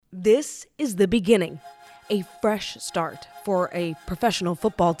This is the beginning, a fresh start for a professional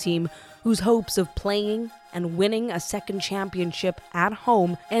football team whose hopes of playing and winning a second championship at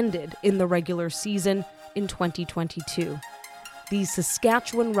home ended in the regular season in 2022. The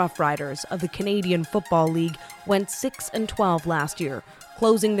Saskatchewan Roughriders of the Canadian Football League went 6-12 last year,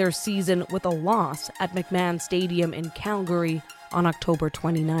 closing their season with a loss at McMahon Stadium in Calgary on October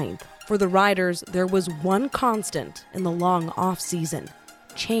 29th. For the Riders, there was one constant in the long off-season: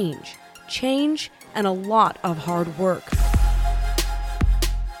 change. Change and a lot of hard work.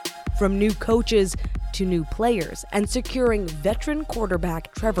 From new coaches to new players and securing veteran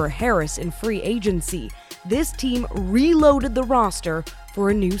quarterback Trevor Harris in free agency, this team reloaded the roster for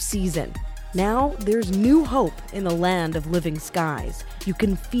a new season. Now there's new hope in the land of living skies. You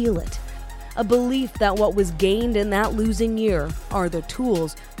can feel it. A belief that what was gained in that losing year are the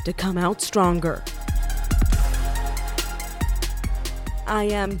tools to come out stronger. I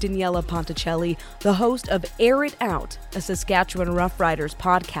am Daniella Ponticelli, the host of Air It Out, a Saskatchewan Roughriders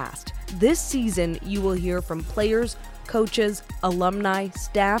podcast. This season, you will hear from players, coaches, alumni,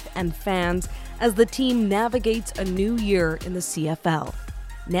 staff, and fans as the team navigates a new year in the CFL.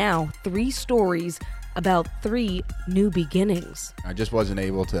 Now, 3 stories about 3 new beginnings. I just wasn't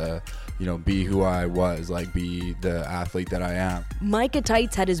able to, be who I was, be the athlete that I am. Micah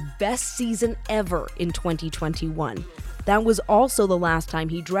Teitz had his best season ever in 2021. That was also the last time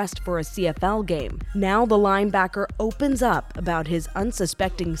he dressed for a CFL game. Now the linebacker opens up about his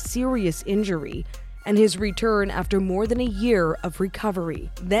unsuspecting serious injury and his return after more than a year of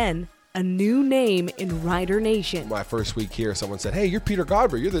recovery. Then, a new name in Rider Nation. My first week here, someone said, "Hey, you're Peter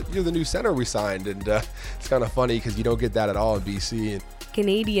Godber. You're the new center we signed." And it's kind of funny because you don't get that at all in BC.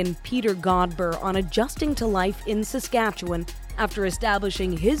 Canadian Peter Godber on adjusting to life in Saskatchewan after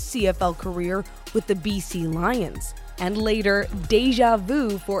establishing his CFL career with the BC Lions. And later, deja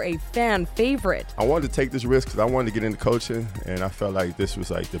vu for a fan favorite. I wanted to take this risk because I wanted to get into coaching, and I felt like this was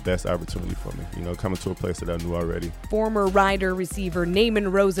the best opportunity for me, coming to a place that I knew already. Former Rider receiver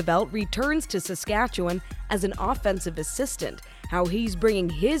Naaman Roosevelt returns to Saskatchewan as an offensive assistant, how he's bringing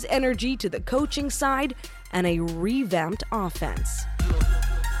his energy to the coaching side and a revamped offense.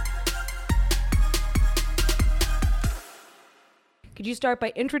 Could you start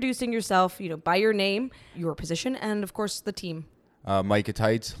by introducing yourself, by your name, your position, and of course the team? Micah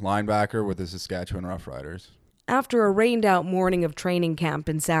Teitz, linebacker with the Saskatchewan Roughriders. After a rained-out morning of training camp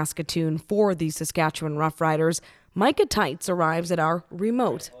in Saskatoon for the Saskatchewan Roughriders, Micah Teitz arrives at our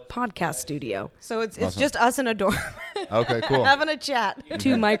remote podcast studio. So it's just us in a dorm. Okay, cool. Having a chat.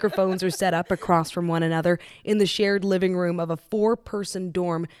 2 microphones are set up across from one another in the shared living room of a 4-person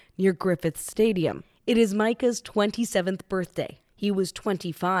dorm near Griffith Stadium. It is Micah's 27th birthday. He was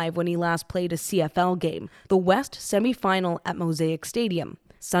 25 when he last played a CFL game, the West semifinal at Mosaic Stadium,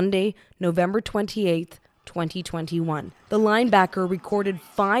 Sunday, November 28th, 2021. The linebacker recorded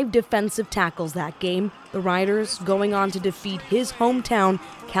 5 defensive tackles that game, the Riders going on to defeat his hometown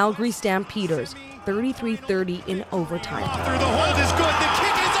Calgary Stampeders 33-30 in overtime. The hold is good, the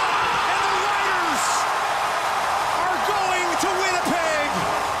kick is up, and the Riders are going to Winnipeg.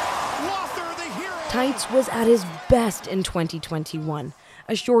 Lothar, the hero. Teitz was at his best in 2021.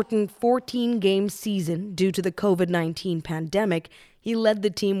 A shortened 14-game season due to the COVID-19 pandemic, he led the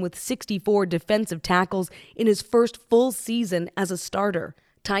team with 64 defensive tackles in his first full season as a starter.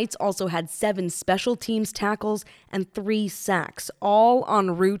 Teitz also had 7 special teams tackles and 3 sacks, all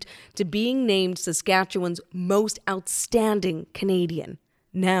en route to being named Saskatchewan's most outstanding Canadian.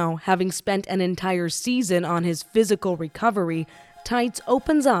 Now, having spent an entire season on his physical recovery, Teitz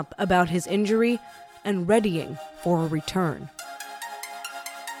opens up about his injury and readying for a return.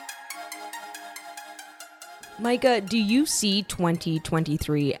 Micah, do you see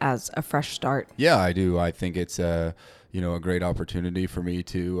 2023 as a fresh start? Yeah, I do. I think it's a great opportunity for me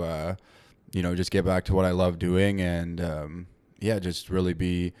to, just get back to what I love doing and, just really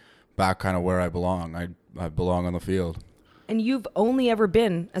be back kind of where I belong. I belong on the field. And you've only ever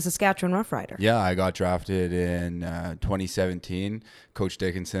been a Saskatchewan Roughrider. Yeah, I got drafted in 2017. Coach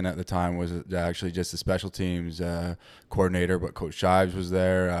Dickinson at the time was actually just the special teams coordinator, but Coach Shives was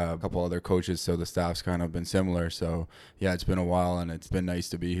there, a couple other coaches, so the staff's kind of been similar. So, yeah, it's been a while, and it's been nice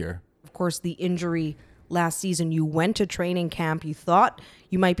to be here. Of course, the injury last season, you went to training camp. You thought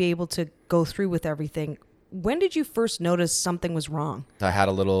you might be able to go through with everything. When did you first notice something was wrong? I had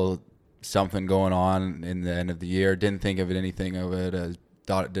a little something going on in the end of the year. Didn't think of anything of it.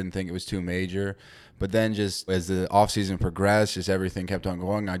 Didn't think it was too major. But then just as the offseason progressed, just everything kept on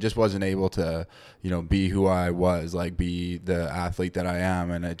going. I just wasn't able to, be who I was, be the athlete that I am.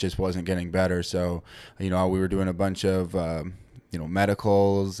 And it just wasn't getting better. So, we were doing a bunch of,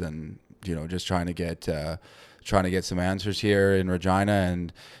 medicals and, just trying to get some answers here in Regina.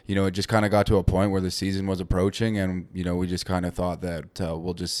 And, it just kind of got to a point where the season was approaching, and, we just kind of thought that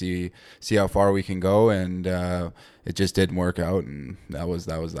we'll just see how far we can go. And it just didn't work out. And that was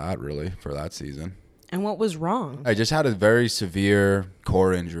that really for that season. And what was wrong? I just had a very severe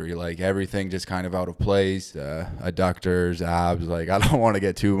core injury, like everything just kind of out of place, adductors, abs. Like, I don't want to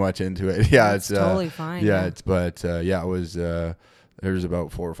get too much into it. Yeah, it's totally fine. Yeah, it was, there was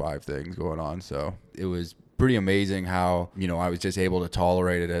about 4 or 5 things going on. So it was pretty amazing how, I was just able to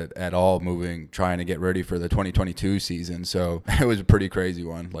tolerate it at all trying to get ready for the 2022 season. So it was a pretty crazy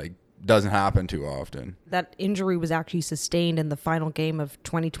one. Like, doesn't happen too often. That injury was actually sustained in the final game of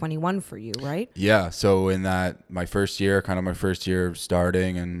 2021 for you, right? Yeah. So in that, my first year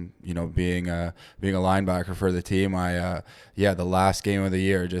starting and, being a linebacker for the team, the last game of the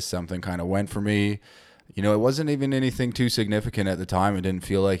year, just something kind of went for me. It wasn't even anything too significant at the time. It didn't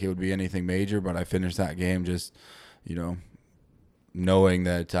feel like it would be anything major, but I finished that game just, knowing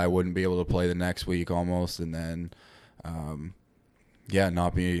that I wouldn't be able to play the next week almost. And then, and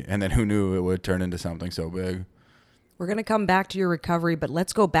then who knew it would turn into something so big. We're going to come back to your recovery, but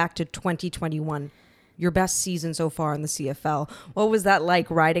let's go back to 2021, your best season so far in the CFL. What was that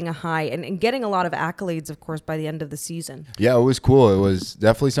like, riding a high and getting a lot of accolades, of course, by the end of the season? Yeah, it was cool. It was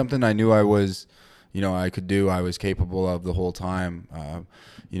definitely something I knew I was, I could do, I was capable of the whole time.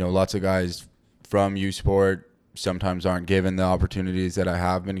 Lots of guys from U Sport sometimes aren't given the opportunities that I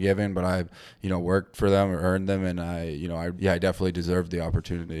have been given, but I've, worked for them or earned them. And I definitely deserved the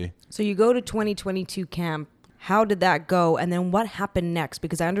opportunity. So you go to 2022 camp. How did that go? And then what happened next?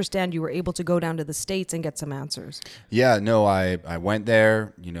 Because I understand you were able to go down to the States and get some answers. Yeah, no, I went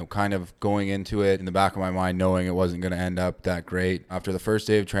there, kind of going into it in the back of my mind, knowing it wasn't going to end up that great. After the first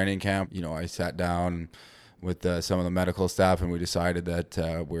day of training camp, I sat down with some of the medical staff, and we decided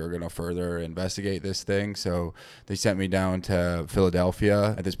that we were going to further investigate this thing. So they sent me down to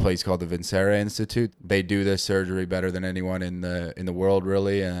Philadelphia at this place called the Vincere Institute. They do this surgery better than anyone in the world,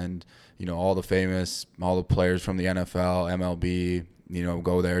 really. And, all the players from the NFL, MLB,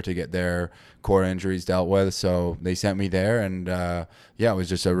 go there to get their core injuries dealt with. So they sent me there, and it was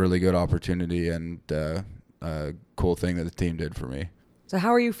just a really good opportunity and a cool thing that the team did for me. So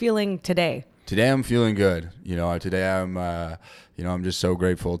how are you feeling today? Today I'm feeling good. Today I'm, I'm just so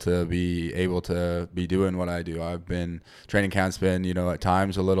grateful to be able to be doing what I do. I've been, training camp's been, at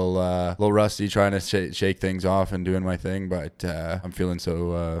times a little rusty trying to shake things off and doing my thing, but I'm feeling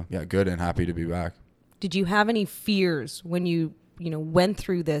so, good and happy to be back. Did you have any fears when you went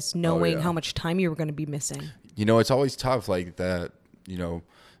through this, knowing how much time you were going to be missing? It's always tough, like that,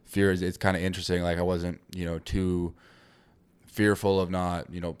 fear it's kind of interesting. Like I wasn't, too fearful of not,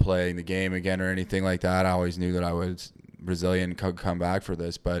 playing the game again or anything like that. I always knew that I was resilient, could come back for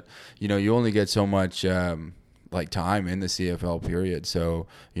this. But, you only get so much time in the CFL period. So,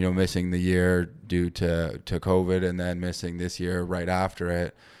 missing the year due to COVID and then missing this year right after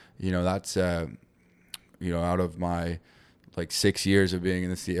it, that's, out of my 6 years of being in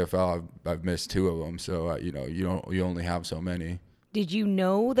the CFL, I've missed 2 of them. So, you only have so many. Did you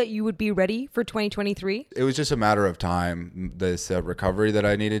know that you would be ready for 2023? It was just a matter of time, this recovery that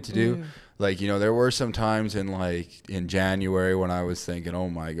I needed to do. There were some times in January when I was thinking, oh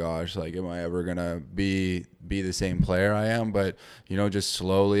my gosh, am I ever going to be the same player I am? But, just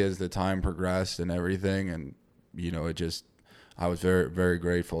slowly as the time progressed and everything. And, I was very, very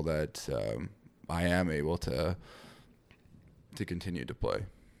grateful that I am able to continue to play.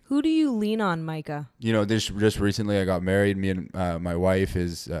 Who do you lean on, Micah? Just recently I got married. Me and my wife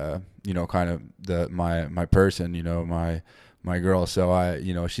is, kind of my person, my girl.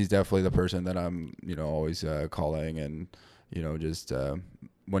 So she's definitely the person that I'm, always calling and, just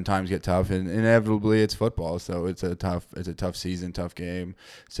when times get tough, and inevitably it's football. So it's a tough season, tough game.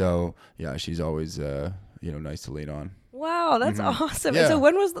 So yeah, she's always, nice to lean on. Wow, that's awesome. Yeah. So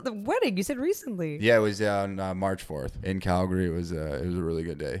when was the wedding? You said recently. Yeah, it was on March 4th in Calgary. It was a really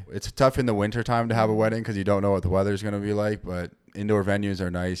good day. It's tough in the winter time to have a wedding because you don't know what the weather's going to be like, but indoor venues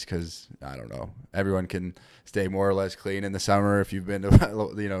are nice because, I don't know, everyone can stay more or less clean in the summer. If you've been to,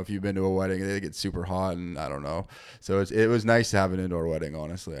 if you've been to a wedding, they get super hot and I don't know. So it was nice to have an indoor wedding,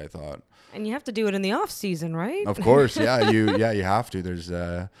 honestly, I thought. And you have to do it in the off season, right? Of course, yeah. You have to.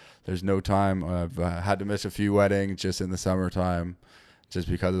 There's no time. I've had to miss a few weddings just in the summertime, just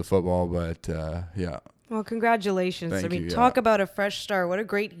because of football. But yeah. Well, congratulations. Thank you, talk about a fresh start. What a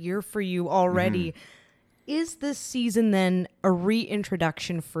great year for you already. Is this season then a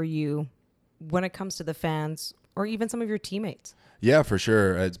reintroduction for you when it comes to the fans? or even some of your teammates? Yeah, for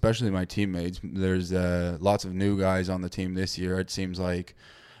sure. Especially my teammates. There's lots of new guys on the team this year. It seems like,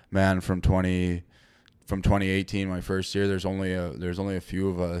 man, from 2018, my first year, there's only a few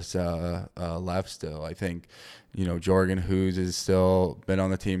of us left still. I think, Jorgen Hoos has still been on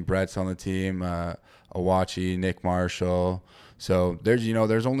the team. Brett's on the team. Awachi, Nick Marshall. So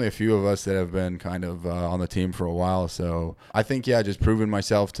there's only a few of us that have been kind of on the team for a while. So I think, just proving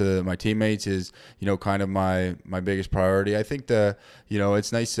myself to my teammates is, kind of my biggest priority. I think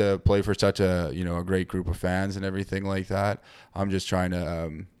it's nice to play for such a great group of fans and everything like that. I'm just trying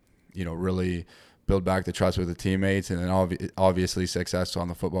to, really build back the trust with the teammates, and then obviously success on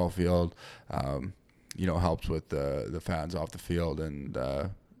the football field, helps with the fans off the field. And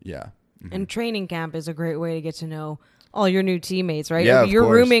And training camp is a great way to get to know all your new teammates, right? Yeah, You're of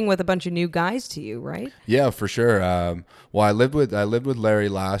course. rooming with a bunch of new guys to you, right? Yeah, for sure. Well, I lived with Larry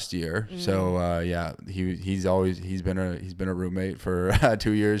last year, so he's been a roommate for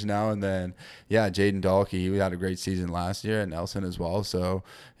 2 years now, and then Jaden Dahlke, he had a great season last year, and Nelson as well. So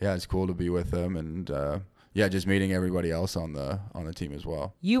it's cool to be with them, and just meeting everybody else on the team as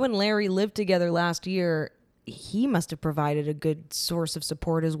well. You and Larry lived together last year. He must have provided a good source of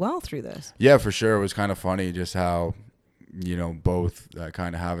support as well through this. Yeah, for sure. It was kind of funny just how, both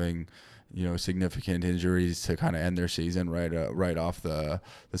kind of having, significant injuries to kind of end their season right off the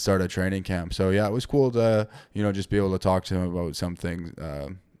start of training camp. So it was cool to, just be able to talk to him about some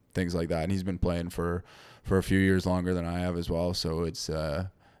things like that. And he's been playing for a few years longer than I have as well. So it's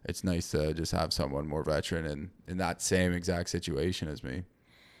nice to just have someone more veteran in that same exact situation as me.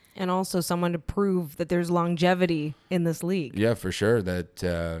 And also someone to prove that there's longevity in this league. Yeah, for sure. That,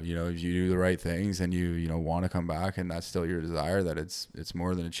 if you do the right things and you want to come back and that's still your desire, that it's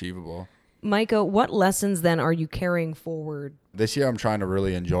more than achievable. Micah, what lessons then are you carrying forward? This year, I'm trying to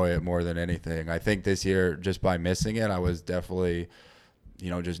really enjoy it more than anything. I think this year, just by missing it, I was definitely,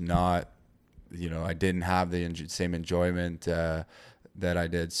 just not, I didn't have the same enjoyment that I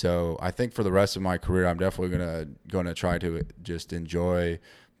did. So I think for the rest of my career, I'm definitely gonna try to just enjoy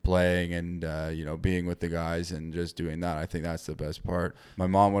playing and being with the guys and just doing that. I think that's the best part. My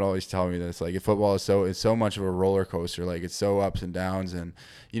mom would always tell me this, like, football is it's so much of a roller coaster, like it's so ups and downs, and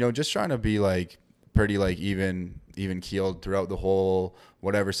just trying to be like pretty like even keeled throughout the whole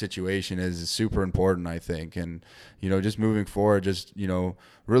whatever situation is super important, I think. And just moving forward, just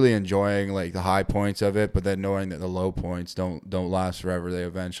really enjoying like the high points of it, but then knowing that the low points don't last forever. They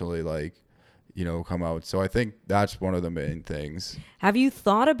eventually come out. So I think that's one of the main things. Have you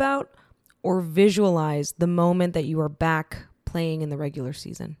thought about or visualized the moment that you are back playing in the regular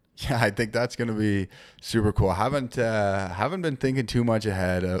season? Yeah, I think that's going to be super cool. I haven't been thinking too much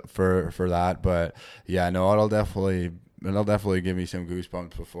ahead for that, but it'll definitely give me some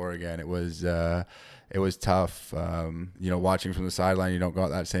goosebumps before again. It was tough. Watching from the sideline, you don't got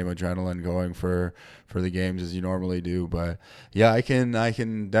that same adrenaline going for the games as you normally do. But I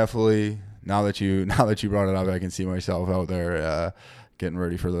can definitely, now that you brought it up, I can see myself out there getting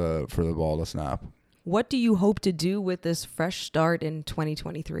ready for the ball to snap. What do you hope to do with this fresh start in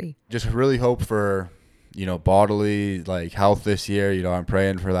 2023? Just really hope for, bodily health this year. I'm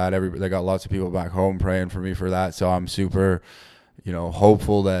praying for that. They got lots of people back home praying for me for that. So I'm super,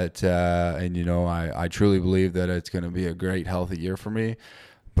 hopeful that, I truly believe that it's going to be a great, healthy year for me.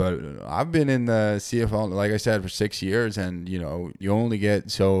 But I've been in the CFL, like I said, for 6 years, and, you only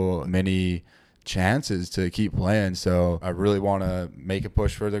get so many chances to keep playing. So I really want to make a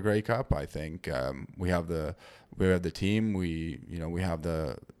push for the Grey Cup. I think we have the team, we have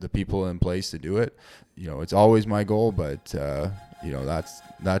the people in place to do it. It's always my goal, but that's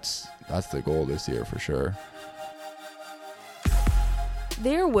the goal this year for sure.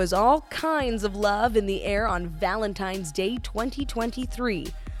 There was all kinds of love in the air on Valentine's Day 2023,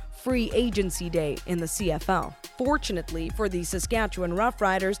 free agency day in the CFL. Fortunately for the Saskatchewan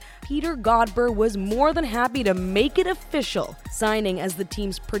Roughriders, Peter Godber was more than happy to make it official, signing as the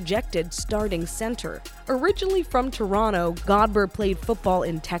team's projected starting center. Originally from Toronto, Godber played football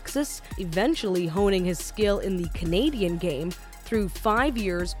in Texas, eventually honing his skill in the Canadian game through 5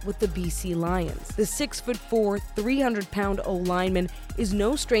 years with the BC Lions. The 6'4", 300-pound O-lineman is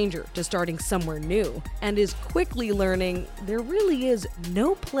no stranger to starting somewhere new and is quickly learning there really is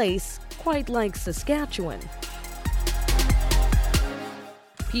no place quite like Saskatchewan.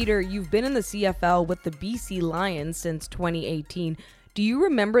 Peter, you've been in the CFL with the BC Lions since 2018. Do you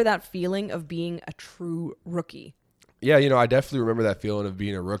remember that feeling of being a true rookie? Yeah, I definitely remember that feeling of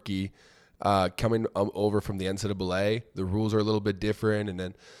being a rookie. Coming over from the NCAA, the rules are a little bit different, and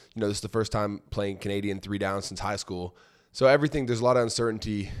then this is the first time playing Canadian 3 down since high school. So there's a lot of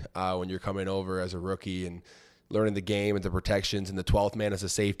uncertainty when you're coming over as a rookie, and learning the game and the protections and the 12th man as a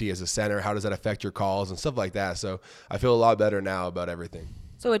safety, as a center. How does that affect your calls and stuff like that? So I feel a lot better now about everything.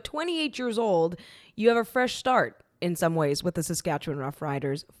 So at 28 years old, you have a fresh start in some ways with the Saskatchewan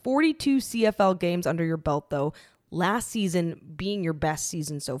Roughriders. 42 CFL games under your belt, though. Last season being your best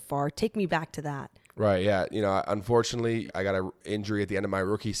season so far. Take me back to that. Right, yeah. Unfortunately, I got an injury at the end of my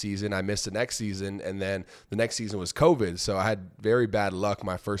rookie season. I missed the next season, and then the next season was COVID. So I had very bad luck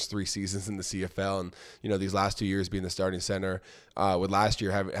my first 3 seasons in the CFL, and these last 2 years being the starting center. With last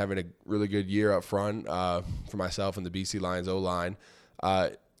year having a really good year up front for myself and the BC Lions O-line.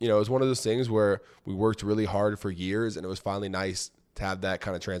 It was one of those things where we worked really hard for years, and it was finally nice to have that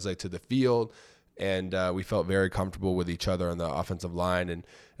kind of translate to the field. And we felt very comfortable with each other on the offensive line, and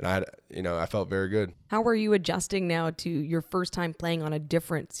I felt very good. How are you adjusting now to your first time playing on a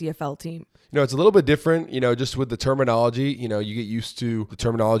different CFL team? It's a little bit different, just with the terminology. You get used to the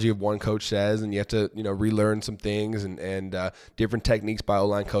terminology of one coach says, and you have to, relearn some things and different techniques by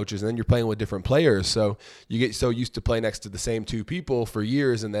O-line coaches. And then you're playing with different players. So you get so used to playing next to the same 2 people for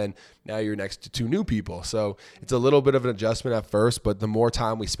years, and then now you're next to 2 new people. So it's a little bit of an adjustment at first, but the more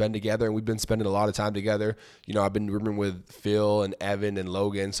time we spend together, and we've been spending a lot of time together. I've been rooming with Phil and Evan and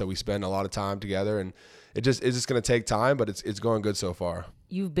Logan, so we spend a lot of time together, and it's just going to take time, but it's going good so far.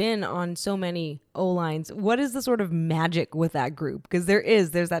 You've been on so many O-lines. What is the sort of magic with that group? Because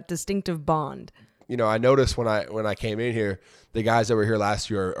there's that distinctive bond. I noticed when I came in here, the guys that were here last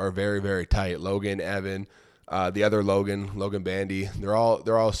year are very, very tight. Logan, Evan, the other Logan Bandy. They're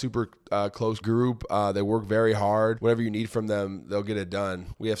all super close group. They work very hard. Whatever you need from them, they'll get it done.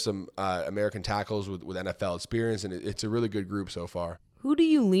 We have some American tackles with NFL experience, and it's a really good group so far. Who do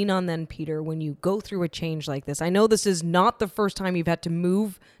you lean on then, Peter, when you go through a change like this? I know this is not the first time you've had to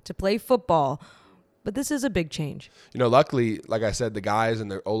move to play football, but this is a big change. Luckily, like I said, the guys in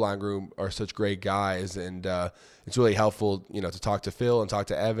the O-line room are such great guys, and it's really helpful, to talk to Phil and talk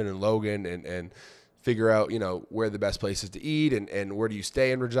to Evan and Logan and figure out, where the best places to eat and where do you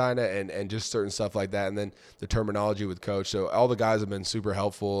stay in Regina and just certain stuff like that. And then the terminology with coach. So all the guys have been super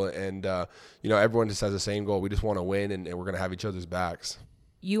helpful, and, everyone just has the same goal. We just want to win, and we're going to have each other's backs.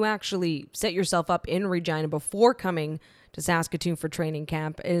 You actually set yourself up in Regina before coming to Saskatoon for training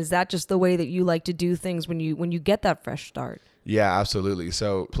camp. Is that just the way that you like to do things when you get that fresh start? Yeah, absolutely.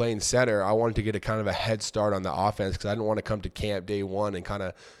 So playing center, I wanted to get a kind of a head start on the offense because I didn't want to come to camp day one and kind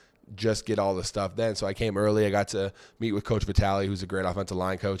of just get all the stuff then. So I came early. I got to meet with Coach Vitale, who's a great offensive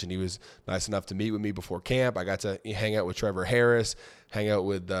line coach, and he was nice enough to meet with me before camp. I got to hang out with Trevor Harris, hang out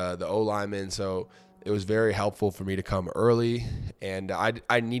with the O-linemen. So it was very helpful for me to come early, and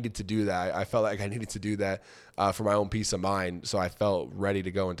I needed to do that. I felt like I needed to do that for my own peace of mind, so I felt ready to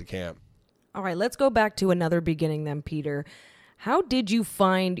go into camp. All right, let's go back to another beginning then, Peter. How did you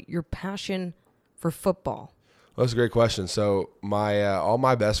find your passion for football? Well, that's a great question. So all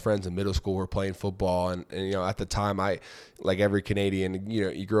my best friends in middle school were playing football, and at the time, I, like every Canadian,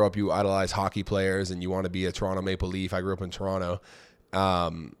 you grow up, you idolize hockey players, and you want to be a Toronto Maple Leaf. I grew up in Toronto,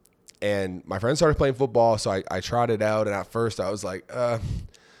 and my friends started playing football, so I tried it out, and at first I was like,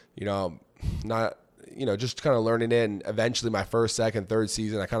 not. Just kind of learning it, and eventually my first, second, third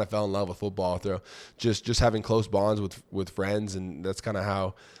season, I kind of fell in love with football through just having close bonds with friends, and that's kind of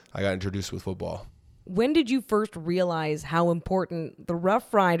how I got introduced with football. When did you first realize how important the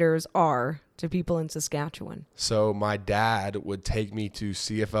Roughriders are to people in Saskatchewan? So my dad would take me to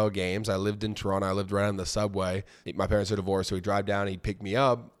CFL games. I lived in Toronto. I lived right on the subway. My parents are divorced, so he'd drive down, he'd pick me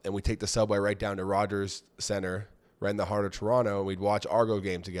up, and we'd take the subway right down to Rogers Centre, right in the heart of Toronto, and we'd watch Argo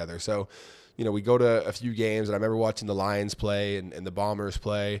game together. So, we go to a few games, and I remember watching the Lions play and the Bombers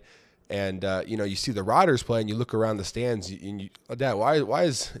play. And, you see the Riders play, and you look around the stands, and Dad, why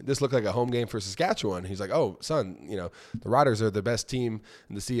is this look like a home game for Saskatchewan? He's like, oh, son, the Riders are the best team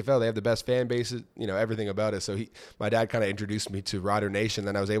in the CFL. They have the best fan base, everything about it. So my dad kind of introduced me to Rider Nation.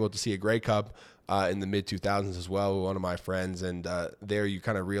 Then I was able to see a Grey Cup in the mid-2000s as well with one of my friends. And there you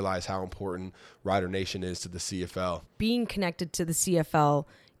kind of realize how important Rider Nation is to the CFL. Being connected to the CFL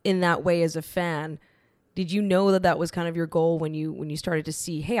in that way as a fan, did you know that was kind of your goal when you started to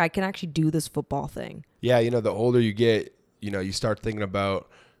see, hey, I can actually do this football thing? Yeah, the older you get, you start thinking about,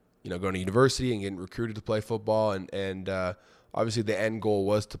 going to university and getting recruited to play football. And obviously the end goal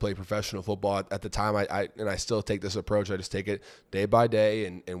was to play professional football. At the time, I still take this approach. I just take it day by day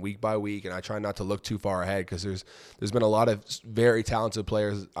and week by week, and I try not to look too far ahead because there's been a lot of very talented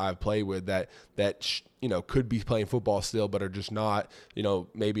players I've played with that could be playing football still, but are just not.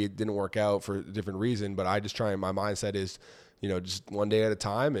 Maybe it didn't work out for a different reason, but I just try. My mindset is, just one day at a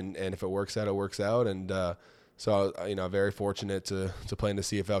time, and if it works out, it works out. And So, very fortunate to play in the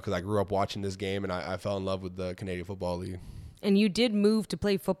CFL because I grew up watching this game, and I fell in love with the Canadian Football League. And you did move to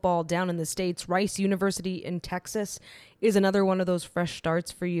play football down in the States. Rice University in Texas is another one of those fresh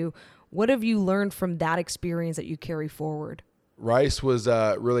starts for you. What have you learned from that experience that you carry forward? Rice was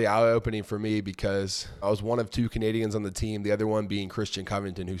really eye-opening for me because I was one of 2 Canadians on the team, the other one being Christian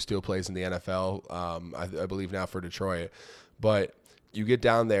Covington, who still plays in the NFL, I believe now for Detroit. But you get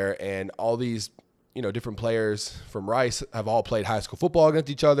down there and all these different players from Rice have all played high school football against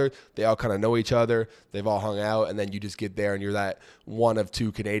each other. They all kind of know each other. They've all hung out, and then you just get there and you're that one of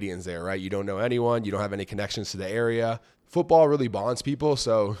 2 Canadians there, right? You don't know anyone. You don't have any connections to the area. Football really bonds people,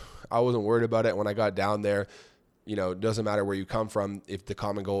 so I wasn't worried about it when I got down there. It doesn't matter where you come from if the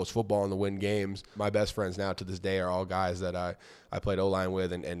common goal is football and to win games. My best friends now to this day are all guys that I played O-line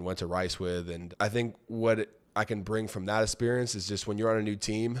with and went to Rice with. And I think what I can bring from that experience is just when you're on a new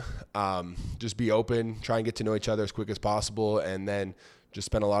team, just be open, try and get to know each other as quick as possible, and then just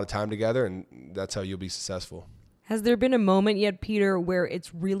spend a lot of time together, and that's how you'll be successful. Has there been a moment yet, Peter, where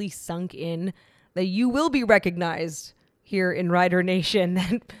it's really sunk in that you will be recognized here in Rider Nation,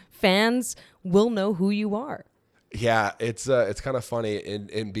 that fans will know who you are? Yeah, it's kind of funny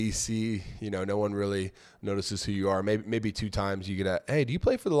in BC. No one really notices who you are. Maybe 2 times you get a, hey, do you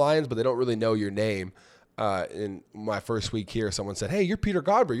play for the Lions? But they don't really know your name. In my first week here, someone said, hey, you're Peter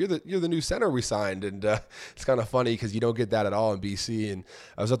Godber. You're the new center we signed. And it's kind of funny because you don't get that at all in BC. And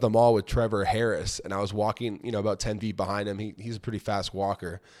I was at the mall with Trevor Harris, and I was walking, about 10 feet behind him. He's a pretty fast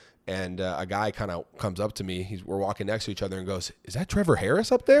walker. And a guy kind of comes up to me. We're walking next to each other and goes, is that Trevor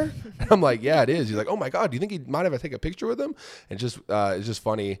Harris up there? And I'm like, yeah, it is. He's like, oh, my God, do you think he might have take a picture with him? And it's just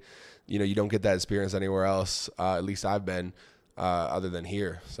funny. You don't get that experience anywhere else, at least I've been. Other than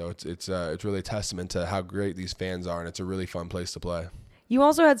here. So it's really a testament to how great these fans are, and it's a really fun place to play. You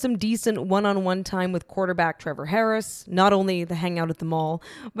also had some decent one-on-one time with quarterback Trevor Harris, not only the hangout at the mall,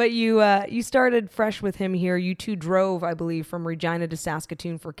 but you started fresh with him here. You 2 drove, I believe, from Regina to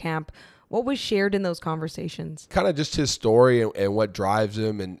Saskatoon for camp. What was shared in those conversations? Kind of just his story and what drives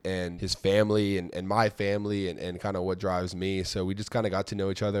him and his family and my family and kind of what drives me. So we just kind of got to know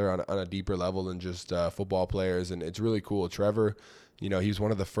each other on a deeper level than just football players. And it's really cool. Trevor, he was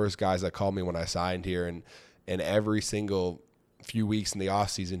one of the first guys that called me when I signed here. And every single few weeks in the off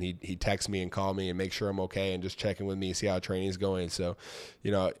season, he'd text me and call me and make sure I'm okay and just check in with me and see how training's going. So,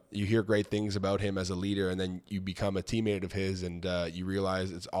 you hear great things about him as a leader, and then you become a teammate of his, and you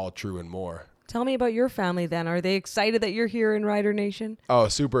realize it's all true and more. Tell me about your family then. Are they excited that you're here in Rider Nation? Oh,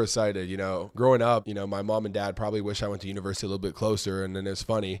 super excited. Growing up, my mom and dad probably wish I went to university a little bit closer. And then it's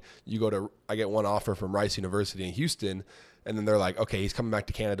funny, I get one offer from Rice University in Houston, and then they're like, okay, he's coming back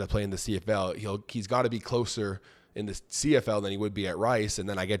to Canada to play in the CFL. He's got to be closer in the CFL than he would be at Rice. And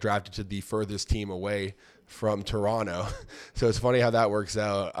then I get drafted to the furthest team away from Toronto. So it's funny how that works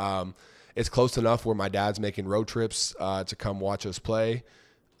out. It's close enough where my dad's making road trips to come watch us play.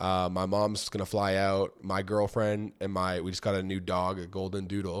 My mom's going to fly out. My girlfriend and we just got a new dog, a golden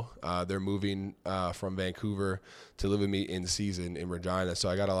doodle. They're moving from Vancouver to live with me in season in Regina. So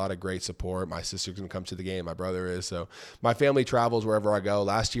I got a lot of great support. My sister's going to come to the game. My brother is. So my family travels wherever I go.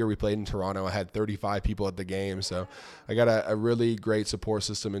 Last year we played in Toronto. I had 35 people at the game. So I got a really great support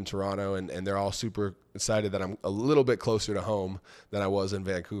system in Toronto, and they're all super excited that I'm a little bit closer to home than I was in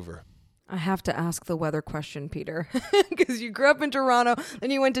Vancouver. I have to ask the weather question, Peter, because you grew up in Toronto,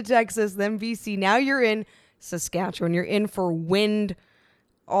 then you went to Texas, then BC. Now you're in Saskatchewan. You're in for wind,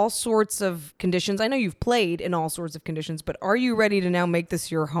 all sorts of conditions. I know you've played in all sorts of conditions, but are you ready to now make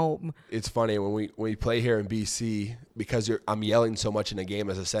this your home? It's funny when we play here in BC, because I'm yelling so much in a game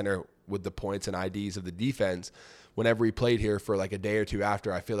as a center with the points and IDs of the defense. Whenever we played here for like a day or two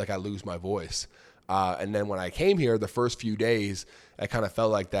after, I feel like I lose my voice. And then when I came here, the first few days, I kind of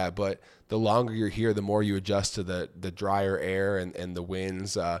felt like that. But the longer you're here, the more you adjust to the drier air and the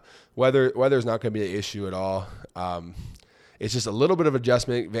winds. Weather's not going to be an issue at all. It's just a little bit of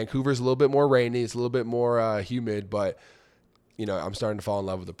adjustment. Vancouver's a little bit more rainy. It's a little bit more humid. But, I'm starting to fall in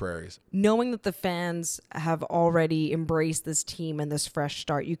love with the prairies. Knowing that the fans have already embraced this team and this fresh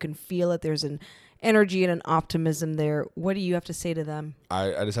start, you can feel it. There's an energy and an optimism there. What do you have to say to them?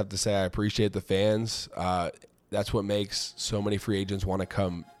 I just have to say I appreciate the fans. That's what makes so many free agents want to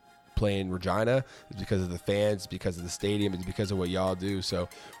come play in Regina. It's because of the fans, because of the stadium, it's because of what y'all do. So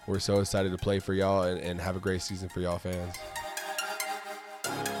we're so excited to play for y'all and have a great season for y'all fans.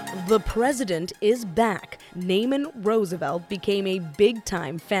 The president is back. Naaman Roosevelt became a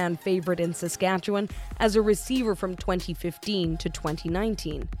big-time fan favorite in Saskatchewan as a receiver from 2015 to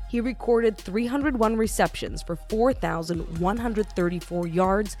 2019. He recorded 301 receptions for 4,134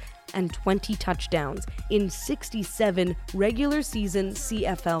 yards and 20 touchdowns in 67 regular season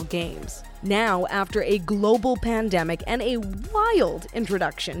CFL games. Now, after a global pandemic and a wild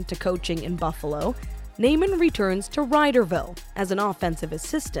introduction to coaching in Buffalo, Naaman returns to Riderville as an offensive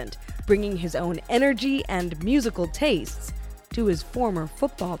assistant, bringing his own energy and musical tastes to his former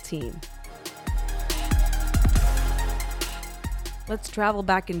football team. Let's travel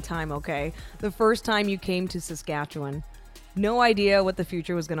back in time, okay? The first time you came to Saskatchewan, no idea what the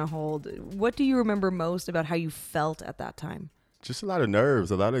future was going to hold. What do you remember most about how you felt at that time? Just a lot of nerves,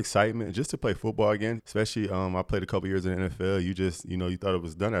 a lot of excitement, just to play football again. Especially, I played a couple years in the NFL. You thought it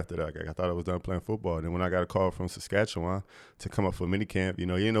was done after that. I thought I was done playing football. And then when I got a call from Saskatchewan to come up for minicamp, you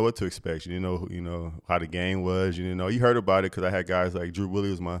didn't know what to expect. You didn't know how the game was. You heard about it because I had guys like Drew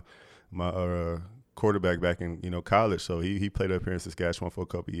Willie was my quarterback back in college, so he played up here in Saskatchewan for a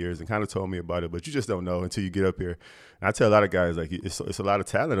couple of years and kind of told me about it, but you just don't know until you get up here. And I tell a lot of guys, like, it's a lot of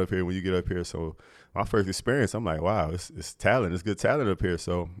talent up here when you get up here. So my first experience, I'm like, wow, it's talent, it's good talent up here.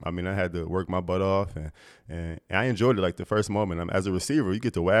 So I had to work my butt off, and I enjoyed it. Like the first moment, as a receiver, you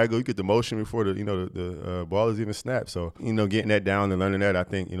get to waggle, you get the motion before the ball is even snapped. So getting that down and learning that, I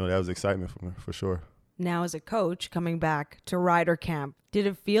think that was excitement for me for sure. Now as a coach coming back to Rider Camp, did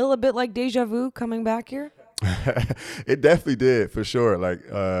it feel a bit like deja vu coming back here? It definitely did, for sure. Like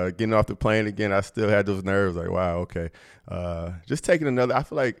getting off the plane again, I still had those nerves. Like, wow, okay. Just taking another. I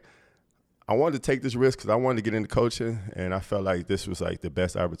feel like I wanted to take this risk because I wanted to get into coaching, and I felt like this was like the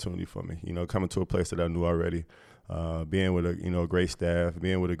best opportunity for me. Coming to a place that I knew already, being with a great staff,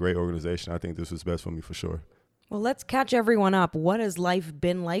 being with a great organization. I think this was best for me for sure. Well, let's catch everyone up. What has life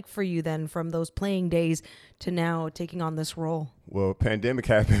been like for you then from those playing days to now taking on this role? Well, pandemic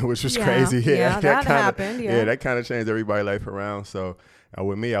happened, which was crazy. Yeah, that happened. Yeah, that kind of changed everybody's life around. So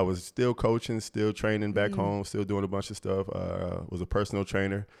with me, I was still coaching, still training back home, still doing a bunch of stuff. Was a personal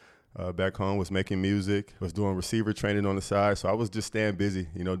trainer back home, was making music, was doing receiver training on the side. So I was just staying busy,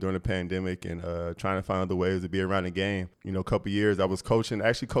 during the pandemic and trying to find other ways to be around the game. A couple of years I was coaching,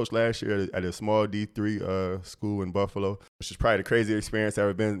 actually coached last year at a small D3 school in Buffalo, which is probably the craziest experience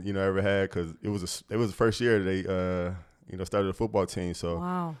I've ever had, because it was the first year they started a football team. So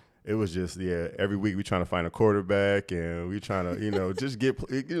wow. It was just, every week we trying to find a quarterback, and we trying to, just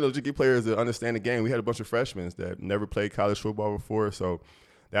get players to understand the game. We had a bunch of freshmen that never played college football before, so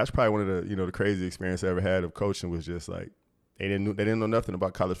that's probably one of the, the crazy experience I ever had of coaching. Was just like, they didn't know nothing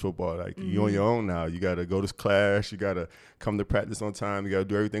about college football. Like, you on your own now. You got to go to class. You got to come to practice on time. You got to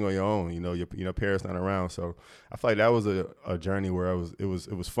do everything on your own. Your parents not around. So I feel like that was a journey where it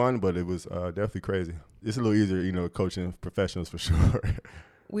was fun, but it was definitely crazy. It's a little easier, coaching professionals for sure.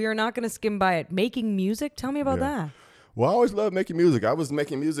 We are not going to skim by it. Making music? Tell me about that. Well, I always loved making music. I was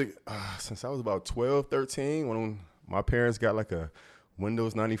making music since I was about 12, 13, when my parents got like a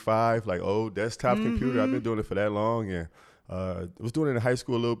Windows 95, like old desktop computer. I've been doing it for that long, and I was doing it in high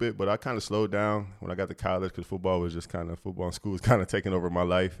school a little bit, but I kind of slowed down when I got to college because football in school was kind of taking over my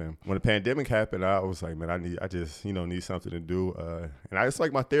life. And when the pandemic happened, I was like, man, I just need something to do. And it's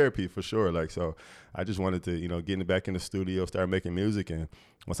like my therapy for sure. Like, so I just wanted to, get back in the studio, start making music. And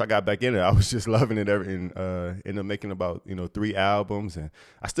once I got back in it, I was just loving it. Ended up making about, 3 albums. And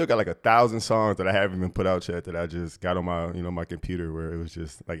I still got like 1,000 songs that I haven't even put out yet that I just got on my, my computer, where it was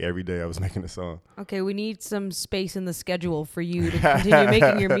just like every day I was making a song. Okay, we need some space in the schedule for you to continue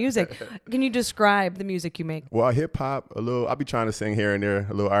making your music. Can you describe the music you make? Well, hip hop, I'll be trying to sing here and there,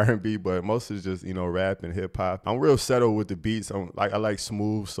 a little R&B, but most is just, rap and hip hop. I'm real settled with the beats. I like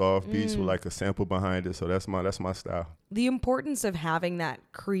smooth, soft beats with like a sample behind it. So that's my style. The importance of having that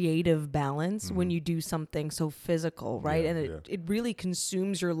creative balance when you do something so physical, right? And it really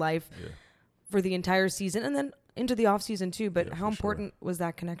consumes your life for the entire season and then into the off season too. But how important was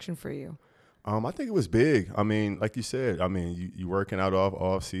that connection for you? I think it was big. Like you said, you working out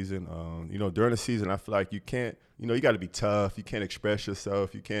off season. During the season, I feel like you can't, you got to be tough. You can't express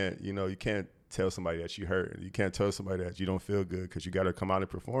yourself. You can't, you can't tell somebody that you hurt. You can't tell somebody that you don't feel good, because you got to come out and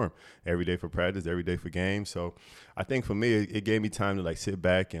perform every day for practice, every day for games. So I think for me, it gave me time to like sit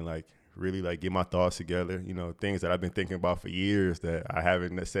back and like really like get my thoughts together, things that I've been thinking about for years that I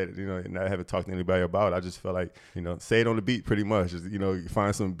haven't said, and I haven't talked to anybody about. I just felt like, say it on the beat pretty much. Just,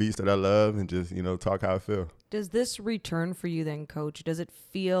 find some beats that I love and just, talk how I feel. Does this return for you then, Coach? Does it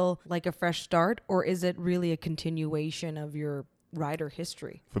feel like a fresh start, or is it really a continuation of your Rider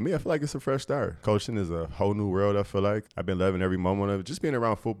history? For me, I feel like it's a fresh start. Coaching is a whole new world, I feel like. I've been loving every moment of it. Just being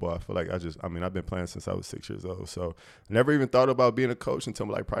around football, I feel like I've been playing since I was 6 years old. So I never even thought about being a coach until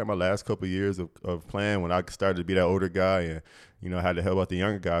like probably my last couple of years of playing, when I started to be that older guy and, had to help out the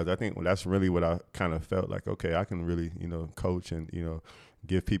younger guys. I think that's really what I kind of felt like, okay, I can really, coach and,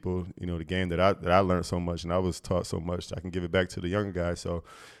 give people, the game that I learned so much and I was taught so much. I can give it back to the younger guys. So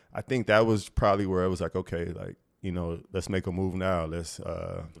I think that was probably where I was like, okay, like, let's make a move now.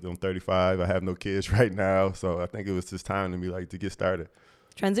 I'm 35. I have no kids right now. So I think it was just time to me, like, to get started.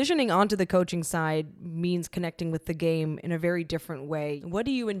 Transitioning onto the coaching side means connecting with the game in a very different way. What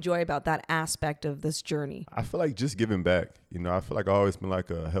do you enjoy about that aspect of this journey? I feel like just giving back. I feel like I've always been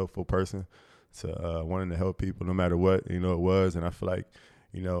like a helpful person, to wanting to help people no matter what, it was. And I feel like,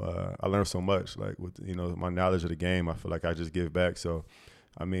 I learned so much, like with, my knowledge of the game. I feel like I just give back. So,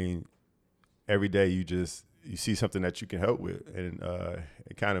 I mean, every day you see something that you can help with, and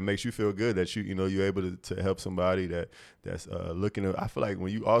it kind of makes you feel good that you're able to help somebody that's looking to. I feel like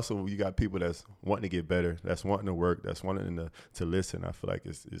when you got people that's wanting to get better, that's wanting to work, that's wanting to listen. I feel like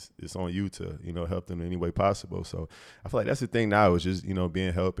it's on you to help them in any way possible. So I feel like that's the thing now, is just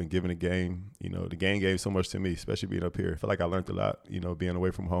being help and giving the game. The game gave so much to me, especially being up here. I feel like I learned a lot, being away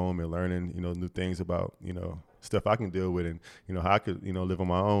from home and learning new things about stuff I can deal with, and how I could live on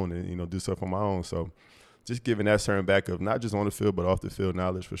my own and do stuff on my own. So just giving that certain back of not just on the field, but off the field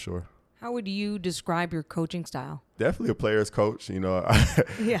knowledge for sure. How would you describe your coaching style? Definitely a player's coach.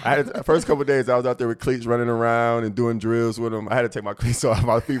 Yeah. I had the first couple of days I was out there with cleats running around and doing drills with them. I had to take my cleats off.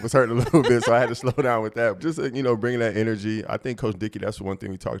 My feet was hurting a little bit, so I had to slow down with that. Just, bringing that energy. I think Coach Dickey, that's one thing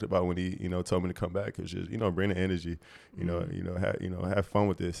we talked about when he, told me to come back, is just, bring the energy, have fun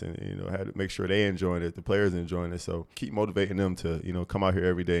with this, and, had to make sure they enjoying it, the players enjoying it. So keep motivating them to, come out here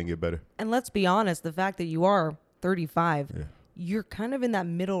every day and get better. And let's be honest, the fact that you are 35, yeah, you're kind of in that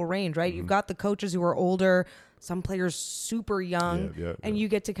middle range, right? Mm-hmm. You've got the coaches who are older, some players super young, and you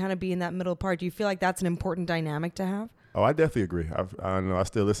get to kind of be in that middle part. Do you feel like that's an important dynamic to have? Oh, I definitely agree. I know I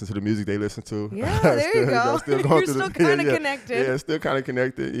still listen to the music they listen to. Yeah, there you go. You're still kind of connected. Yeah, still kind of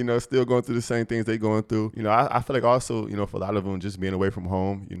connected. Still going through the same things they going through. I feel like also, for a lot of them, just being away from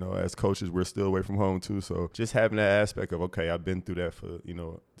home, as coaches, we're still away from home too. So just having that aspect of, okay, I've been through that for,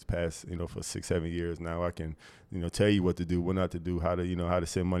 this past, for 6-7 years now. I can, tell you what to do, what not to do, how to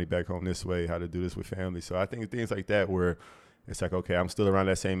send money back home this way, how to do this with family. So I think things like that where it's like, okay, I'm still around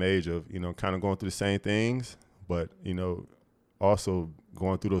that same age of, kind of going through the same things, but, also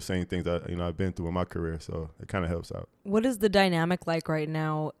going through those same things that, I've been through in my career. So it kind of helps out. What is the dynamic like right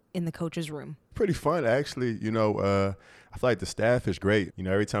now in the coach's room? Pretty fun, actually. I feel like the staff is great.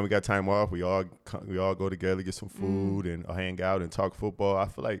 Every time we got time off, we all go together, get some food and hang out and talk football. I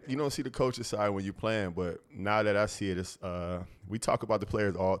feel like you don't see the coach's side when you're playing, but now that I see it, it's, we talk about the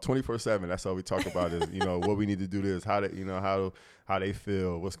players all 24/7. That's all we talk about is, what we need to do this, how to, how they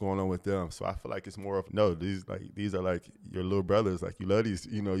feel, what's going on with them. So I feel like it's more of, no, these are like your little brothers. Like you love these,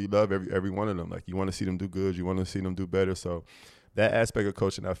 you love every one of them. Like you want to see them do good, you want to see them do better. So that aspect of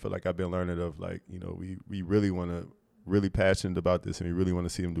coaching, I feel like I've been learning of, like, we really want to, really passionate about this, and we really want to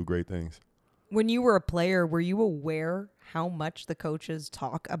see them do great things. When you were a player, were you aware how much the coaches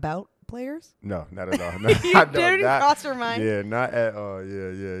talk about players? No, not at all. Didn't cross your mind? Yeah, not at all.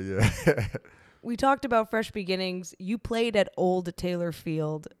 Yeah. We talked about fresh beginnings. You played at Old Taylor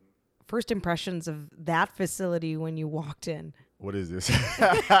Field. First impressions of that facility when you walked in? What is this?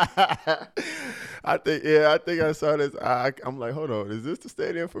 I think I saw this. I'm like, hold on, is this the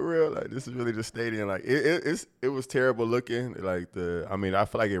stadium for real? Like, this is really the stadium. Like, it was terrible looking. Like I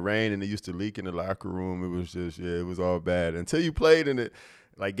feel like it rained and it used to leak in the locker room. It was just, it was all bad until you played in it.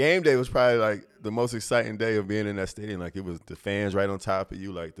 Like, game day was probably like the most exciting day of being in that stadium. Like, it was the fans right on top of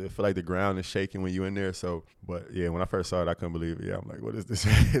you. Like, I feel like the ground is shaking when you're in there. So, but yeah, when I first saw it, I couldn't believe it. Yeah, I'm like, what is this?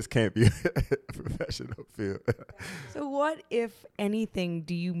 This can't be a professional field. So what, if anything,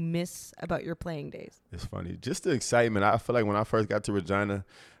 do you miss about your playing days? It's funny. Just the excitement. I feel like when I first got to Regina,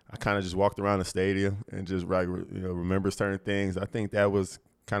 I kind of just walked around the stadium and just, like, remember certain things. I think that was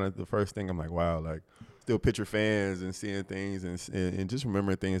kind of the first thing. I'm like, wow, like, still picture fans and seeing things and just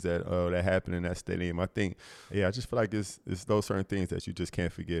remembering things that happened in that stadium. I think, I just feel like it's those certain things that you just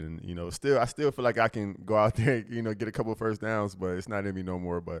can't forget. And, I still feel like I can go out there and, get a couple of first downs, but it's not in me no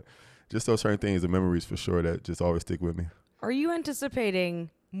more. But just those certain things, the memories for sure that just always stick with me. Are you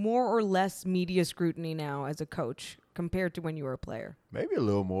anticipating more or less media scrutiny now as a coach compared to when you were a player? Maybe a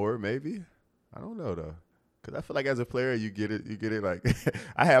little more, maybe. I don't know, though. Because I feel like as a player, you get it like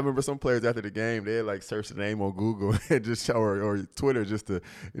I remember some players after the game, they had like search the name on Google and just show or Twitter just to,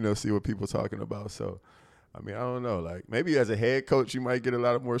 see what people talking about. So I mean, I don't know. Like, maybe as a head coach, you might get a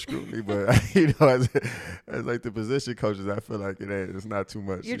lot of more scrutiny, but you know, as like the position coaches, I feel like it's not too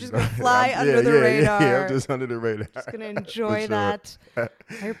much. You're just gonna fly under the radar. Yeah, I'm just under the radar. Just gonna enjoy that.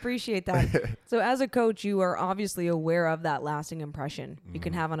 I appreciate that. So, as a coach, you are obviously aware of that lasting impression you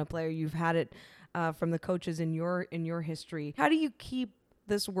can have on a player. You've had it from the coaches in your history. How do you keep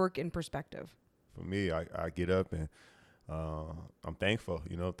this work in perspective? For me, I get up and I'm thankful,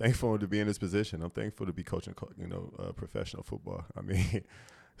 thankful to be in this position. I'm thankful to be coaching, professional football. I mean,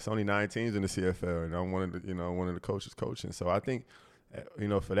 it's only 9 teams in the CFL, and I'm one of the coaches coaching. So I think,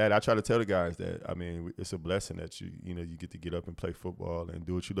 for that, I try to tell the guys that, I mean, it's a blessing that you get to get up and play football and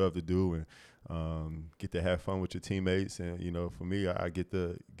do what you love to do and get to have fun with your teammates. And, for me, I get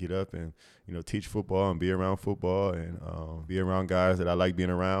to get up and, teach football and be around football and be around guys that I like being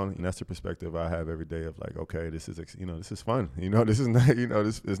around. And that's the perspective I have every day of like, okay, this is fun. This is not,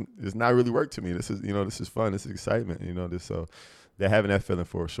 it's not really work to me. This is fun. This is excitement, so they're having that feeling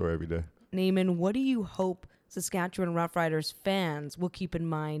for sure every day. Naaman, what do you hope Saskatchewan Roughriders fans will keep in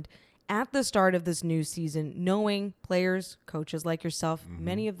mind at the start of this new season, knowing players, coaches like yourself,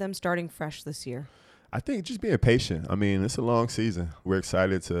 many of them starting fresh this year? I think just being patient. I mean, it's a long season. We're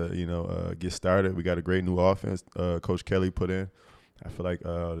excited to, get started. We got a great new offense Coach Kelly put in. I feel like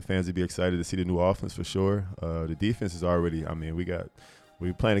the fans would be excited to see the new offense for sure. The defense is already,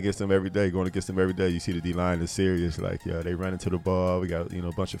 we're playing against them every day, going against them every day. You see the D-line is serious. Like, they run into the ball. We got,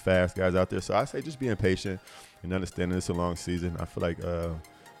 a bunch of fast guys out there. So I say just being patient and understanding it's a long season. I feel like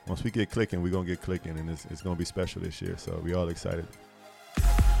once we get clicking, we're going to get clicking, and it's going to be special this year. So we all excited.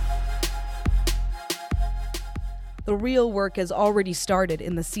 The real work has already started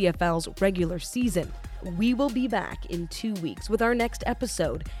in the CFL's regular season. We will be back in 2 weeks with our next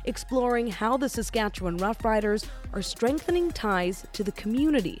episode, exploring how the Saskatchewan Roughriders are strengthening ties to the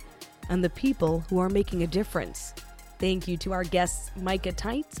community and the people who are making a difference. Thank you to our guests Micah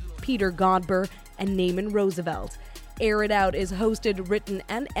Teitz, Peter Godber, and Naaman Roosevelt. Air It Out is hosted, written,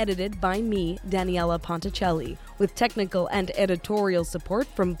 and edited by me, Daniella Ponticelli, with technical and editorial support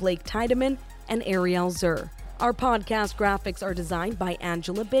from Blake Tiedemann and Ariel Zur. Our podcast graphics are designed by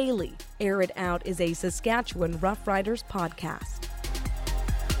Angela Bailey. Air It Out is a Saskatchewan Roughriders podcast.